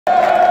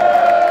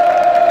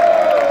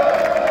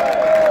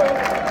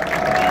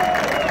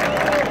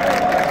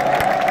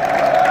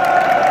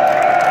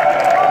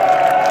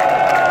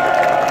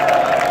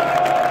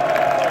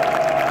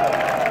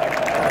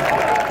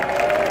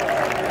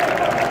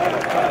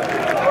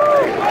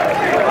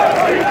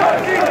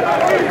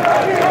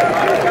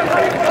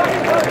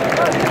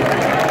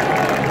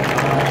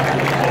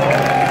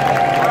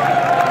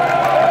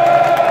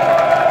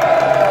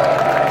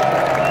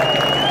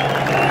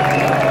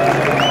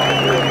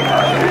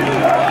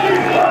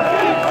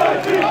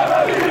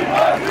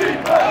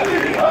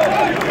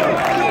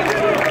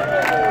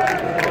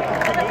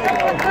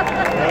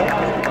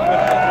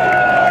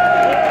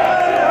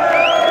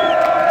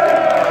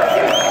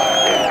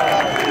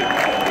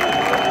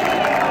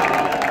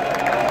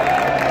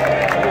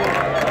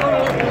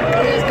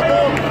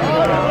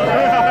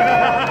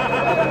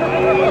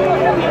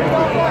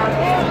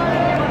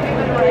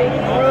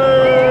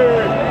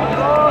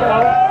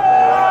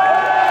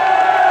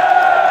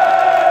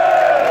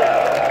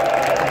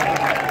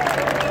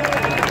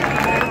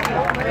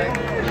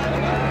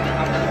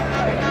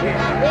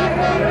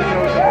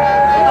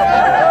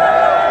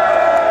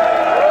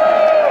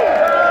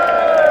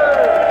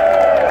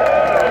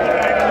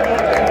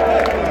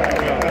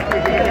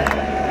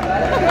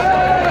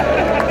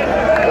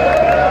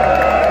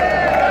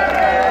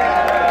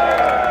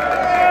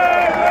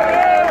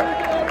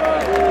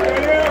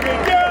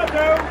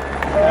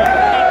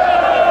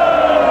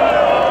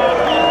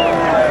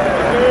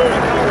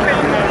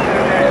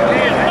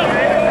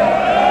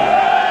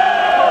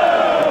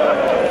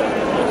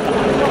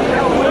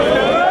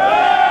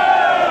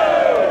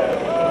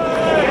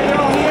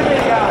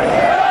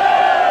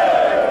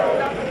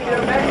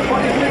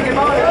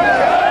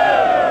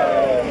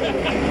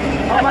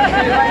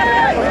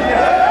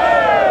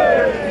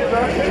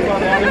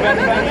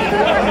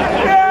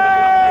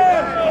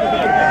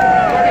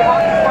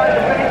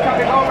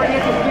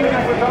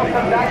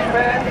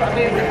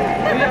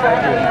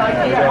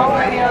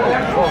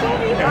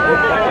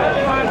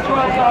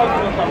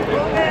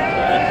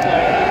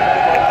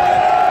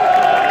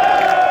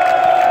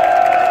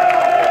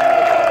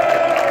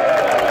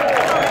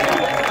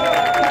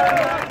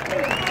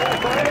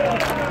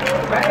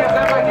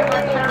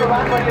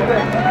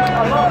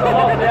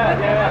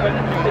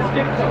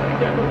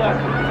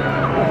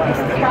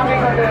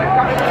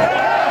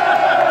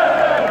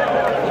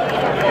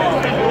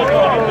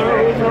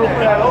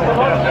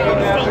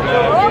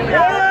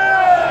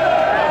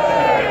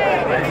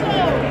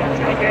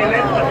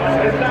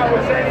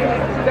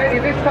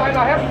This time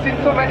I haven't seen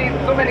so many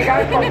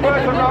guys from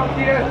first around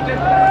here. It's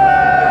just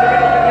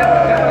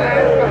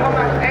how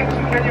much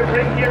action can you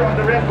bring here on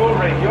the Red Bull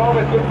ring? You're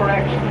always good for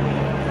action.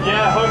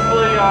 Yeah,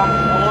 hopefully a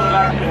lot of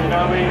action. You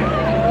know,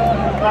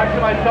 Max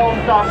and myself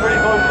start pretty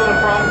close to the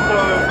front, so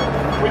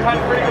we've had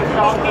pretty good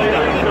starts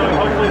lately. So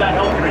hopefully that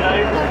helps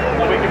today,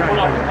 so we can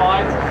put up a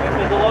fight.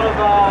 There's a lot of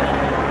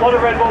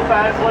Red Bull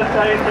fans, let's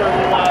say, so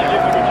we'll give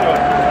them a good show.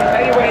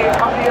 Anyway,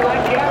 how do you like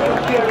the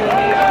atmosphere in the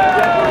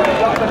Red Bull?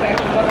 Lots of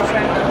action, lots of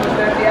fans.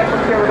 Understand the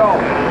atmosphere at all?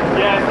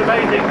 Yeah, it's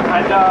amazing,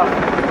 and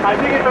I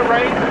think if it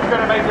rains, it's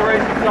going to make the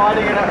race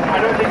exciting, and I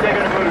don't think they're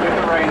going to move if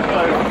it rains. So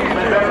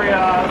they're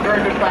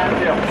very good fans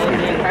here.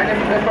 And if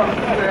from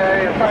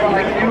someone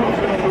like you,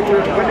 who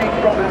is winning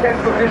from the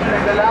 10th position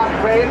in the last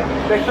race,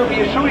 there should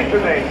be a shoey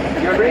today.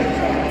 You agree?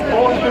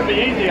 All should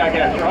be easy, I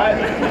guess, right?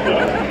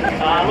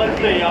 Let's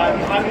see.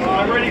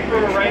 I'm ready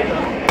for a race.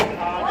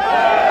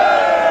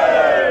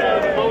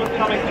 The ball's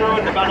coming through,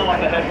 and the battle up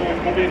ahead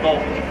will be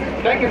involved.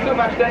 Thank you so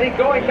much, Danny.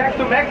 Going back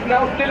to Max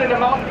now, still in the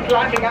mountains,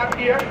 climbing up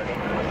here.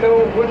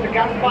 So with the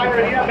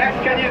gunfire here, Max,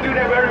 can you do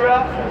that very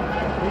well?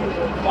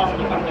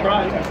 I'm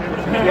trying.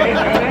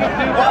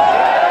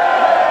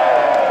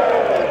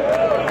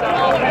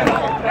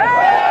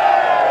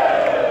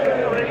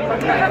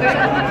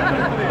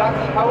 But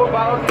how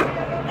about?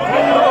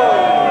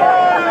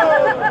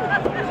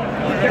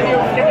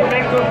 Can you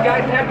make those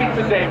guys happy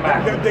today,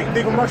 Max?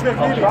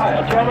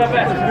 I'll try my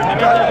best.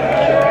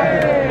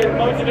 It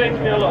motivates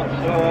me a lot,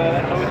 so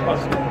that's always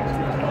possible.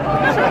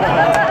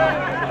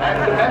 And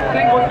the best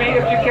thing would be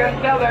if you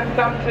can tell them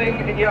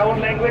something in your own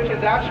language in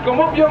Dutch. Kom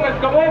op jongens,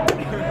 kom op!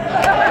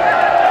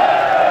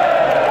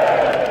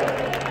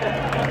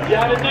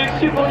 Ja, natuurlijk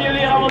super om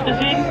jullie allemaal te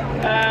zien.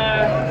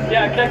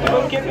 Ja, ik krijg er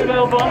ook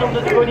kippenvel van,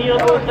 omdat gewoon hier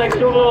in Oostenrijk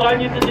zoveel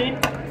oranje te zien.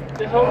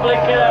 Dus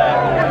hopelijk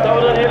dat we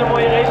er een hele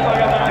mooie race van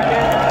gaan maken.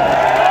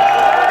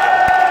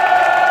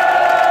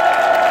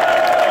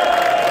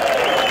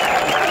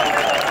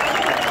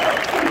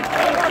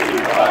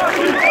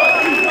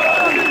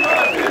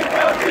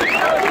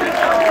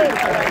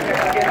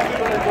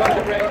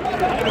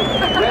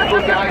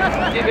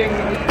 Guys giving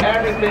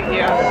everything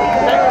here.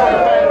 Thanks for the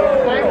fans,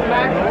 thanks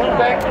Max,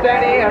 thanks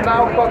Danny, and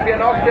now for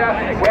Austria,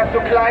 we have to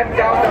climb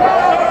down the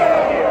mountain.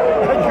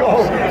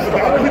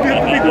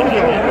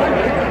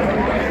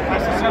 Hij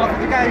is zelf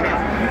te kijken.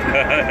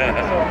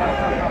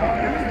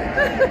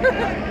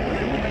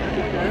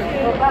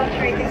 Well,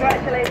 Patrick,